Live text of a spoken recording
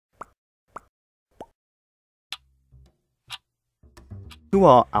Who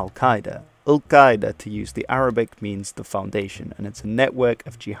are Al-Qaeda? Al-Qaeda, to use the Arabic, means the foundation, and it's a network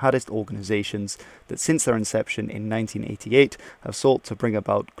of jihadist organizations that since their inception in 1988 have sought to bring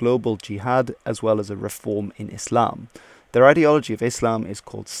about global jihad as well as a reform in Islam. Their ideology of Islam is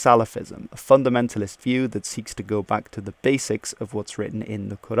called Salafism, a fundamentalist view that seeks to go back to the basics of what's written in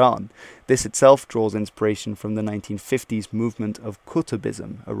the Quran. This itself draws inspiration from the 1950s movement of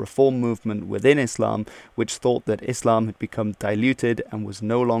Qutbism, a reform movement within Islam which thought that Islam had become diluted and was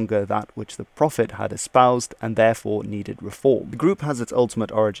no longer that which the Prophet had espoused and therefore needed reform. The group has its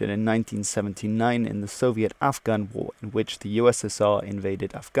ultimate origin in 1979 in the Soviet-Afghan War, in which the USSR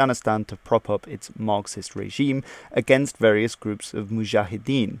invaded Afghanistan to prop up its Marxist regime against various groups of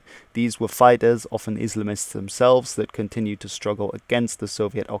mujahideen. These were fighters, often Islamists themselves, that continued to struggle against the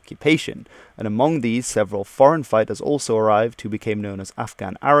Soviet occupation. And among these, several foreign fighters also arrived who became known as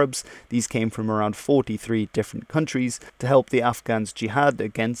Afghan Arabs. These came from around 43 different countries to help the Afghans jihad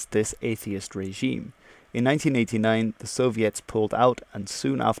against this atheist regime. In 1989, the Soviets pulled out, and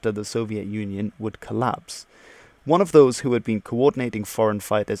soon after the Soviet Union would collapse. One of those who had been coordinating foreign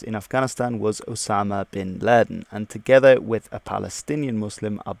fighters in Afghanistan was Osama Bin Laden, and together with a Palestinian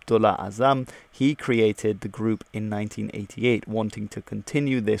Muslim, Abdullah Azzam, he created the group in 1988, wanting to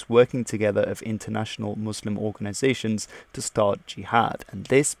continue this working together of international Muslim organizations to start jihad, and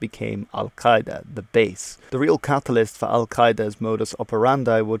this became Al-Qaeda, the base. The real catalyst for Al-Qaeda's modus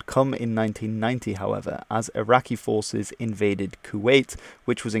operandi would come in 1990, however, as Iraqi forces invaded Kuwait,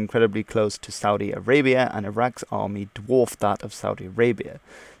 which was incredibly close to Saudi Arabia, and Iraq's army dwarfed that of Saudi Arabia.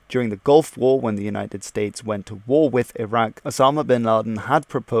 During the Gulf War, when the United States went to war with Iraq, Osama bin Laden had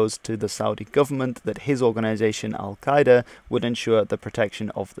proposed to the Saudi government that his organization Al-Qaeda would ensure the protection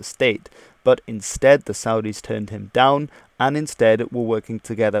of the state. But instead, the Saudis turned him down, and instead were working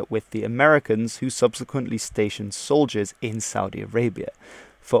together with the Americans, who subsequently stationed soldiers in Saudi Arabia.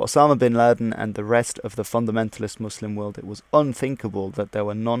 For Osama bin Laden and the rest of the fundamentalist Muslim world, it was unthinkable that there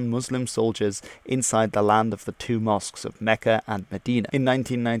were non-Muslim soldiers inside the land of the two mosques of Mecca and Medina. In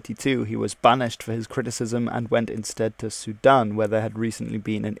 1992, he was banished for his criticism and went instead to Sudan, where there had recently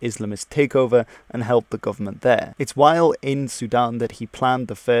been an Islamist takeover, and helped the government there. It's while in Sudan that he planned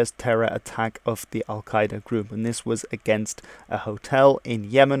the first terror attack of the Al-Qaeda group, and this was against a hotel in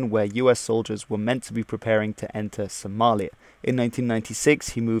Yemen where US soldiers were meant to be preparing to enter Somalia. In 1996,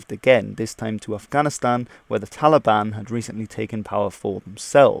 he moved again, this time to Afghanistan, where the Taliban had recently taken power for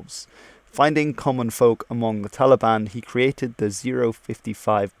themselves. Finding common folk among the Taliban, he created the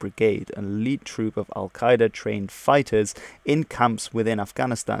 055 Brigade, an elite troop of Al-Qaeda trained fighters in camps within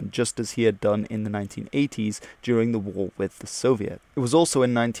Afghanistan, just as he had done in the 1980s during the war with the Soviets. It was also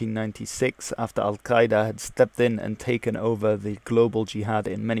in 1996, after Al-Qaeda had stepped in and taken over the global jihad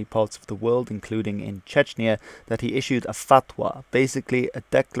in many parts of the world, including in Chechnya, that he issued a fatwa, basically a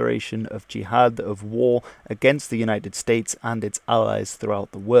declaration of jihad, of war against the United States and its allies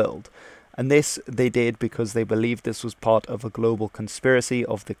throughout the world. And this they did because they believed this was part of a global conspiracy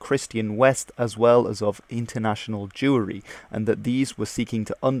of the Christian West as well as of international Jewry, and that these were seeking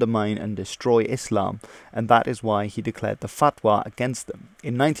to undermine and destroy Islam, and that is why he declared the fatwa against them.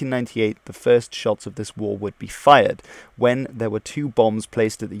 In 1998, the first shots of this war would be fired, when there were two bombs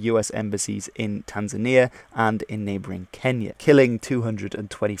placed at the US embassies in Tanzania and in neighbouring Kenya, killing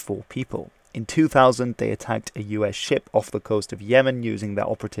 224 people. In 2000, they attacked a US ship off the coast of Yemen using their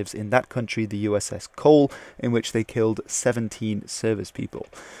operatives in that country, the USS Cole, in which they killed 17 service people.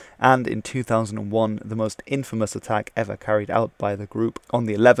 And in 2001, the most infamous attack ever carried out by the group on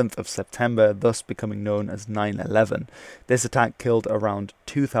the 11th of September, thus becoming known as 9/11. This attack killed around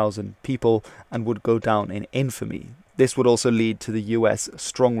 2,000 people and would go down in infamy. This would also lead to the US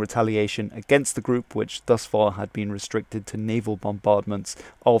strong retaliation against the group, which thus far had been restricted to naval bombardments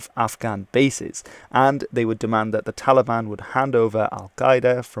of Afghan bases, and they would demand that the Taliban would hand over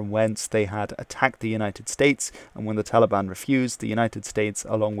Al-Qaeda, from whence they had attacked the United States, and when the Taliban refused, the United States,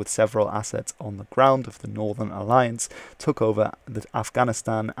 along with several assets on the ground of the Northern Alliance, took over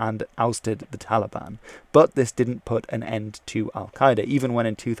Afghanistan and ousted the Taliban. But this didn't put an end to Al-Qaeda, even when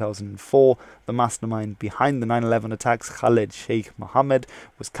in 2004, the mastermind behind the 9/11 attacks, Khalid Sheikh Mohammed,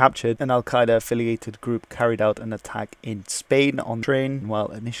 was captured. An Al-Qaeda affiliated group carried out an attack in Spain on a train. While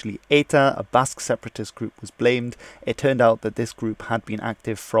initially ETA, a Basque separatist group, was blamed, it turned out that this group had been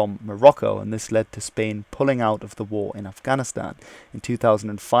active from Morocco, and this led to Spain pulling out of the war in Afghanistan. In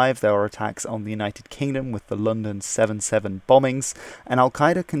 2005, there were attacks on the United Kingdom with the London 7/7 bombings, and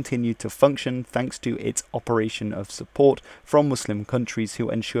Al-Qaeda continued to function thanks to its operation of support from Muslim countries who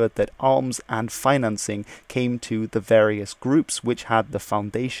ensured that arms and financing came to the various groups which had the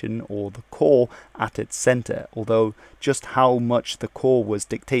foundation or the core at its center, although just how much the core was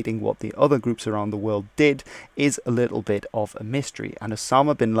dictating what the other groups around the world did is a little bit of a mystery. And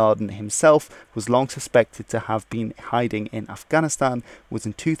Osama bin Laden himself was long suspected to have been hiding in Afghanistan, was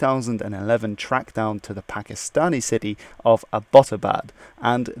in 2011 tracked down to the Pakistani city of Abbottabad,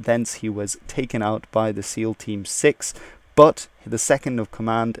 and thence he was taken out by the SEAL Team 6, but the second of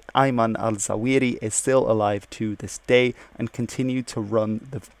command, Ayman al-Zawahiri, is still alive to this day and continued to run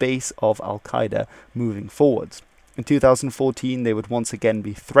the base of Al-Qaeda moving forwards. In 2014, they would once again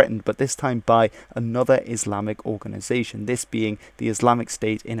be threatened, but this time by another Islamic organization, this being the Islamic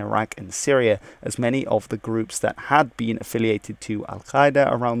State in Iraq and Syria, as many of the groups that had been affiliated to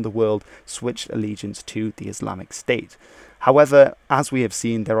Al-Qaeda around the world switched allegiance to the Islamic State. However, as we have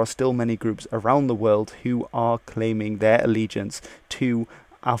seen, there are still many groups around the world who are claiming their allegiance to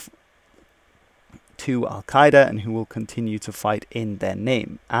Al-Qaeda and who will continue to fight in their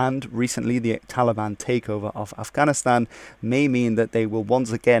name. And recently the Taliban takeover of Afghanistan may mean that they will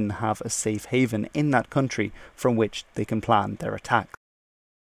once again have a safe haven in that country from which they can plan their attack.